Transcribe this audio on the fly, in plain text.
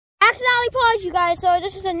probably paused you guys, so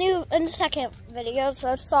this is in the second video,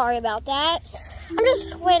 so sorry about that. I'm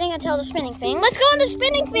just waiting until the spinning thing. Let's go on the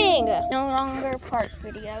spinning thing. No longer part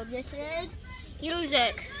video. This is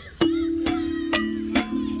music.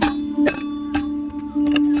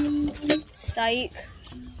 Psych.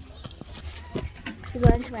 We're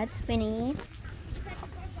going to add spinning.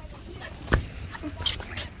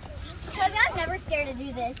 I'm never scared to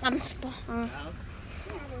do this. I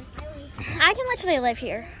can literally live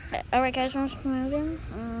here. Alright guys, we're moving.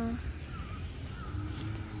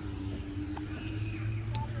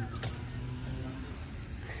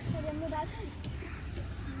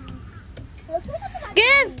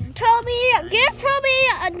 Give Toby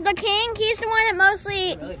the king. He's the one that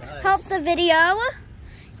mostly helped the video.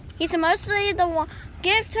 He's mostly the one.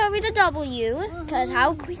 Give Toby the W, because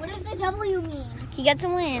how? What does the W mean? He gets a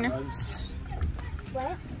win.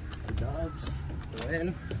 What? Dubs.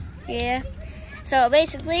 Win. Yeah. So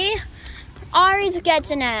basically, Ari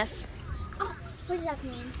gets an F. Oh, what does that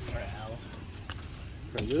mean? Or L.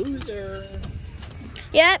 For loser.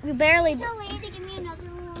 Yep, you barely. Tell Lane to give me another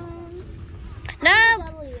one. No,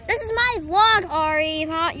 W. this is my vlog, Ari,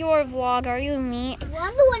 not your vlog. Are you me? Well,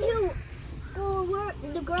 I'm the one who. Well,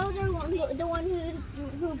 the girls are the one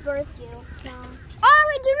who birthed you. So.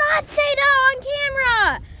 Ari, do not say that on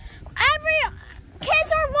camera. Every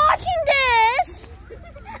kids are watching this.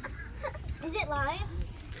 Is it live?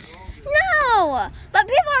 No, but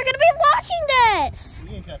people are gonna be watching this. You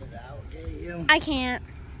can cut it out, okay? You I can't.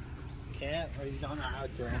 can't, or you don't know how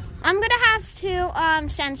to. I'm gonna have to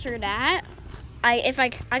censor that. If I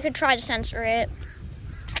could try to censor it.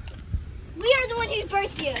 We are the one who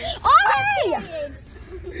birthed you. Ari!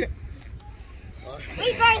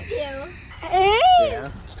 We birthed you. Hey! Yeah.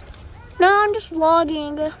 No, I'm just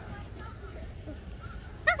vlogging.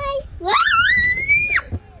 Hi.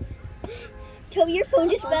 Toby, your phone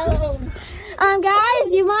just fell.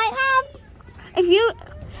 Guys, you might have, if you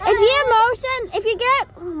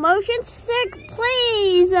get motion sick,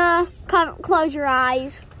 please close your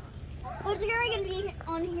eyes. Oh, it's gonna be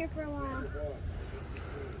on here for a while.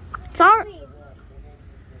 Sorry.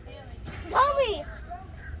 Toby!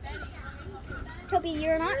 Toby,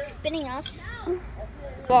 you're not spinning us.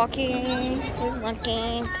 Walking,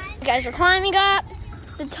 walking. You guys are climbing up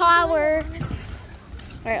the tower. All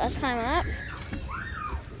right, let's climb up.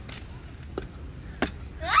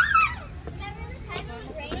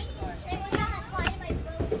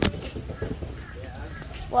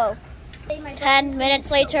 Whoa. 10 minutes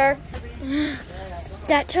later.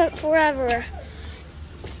 That took forever.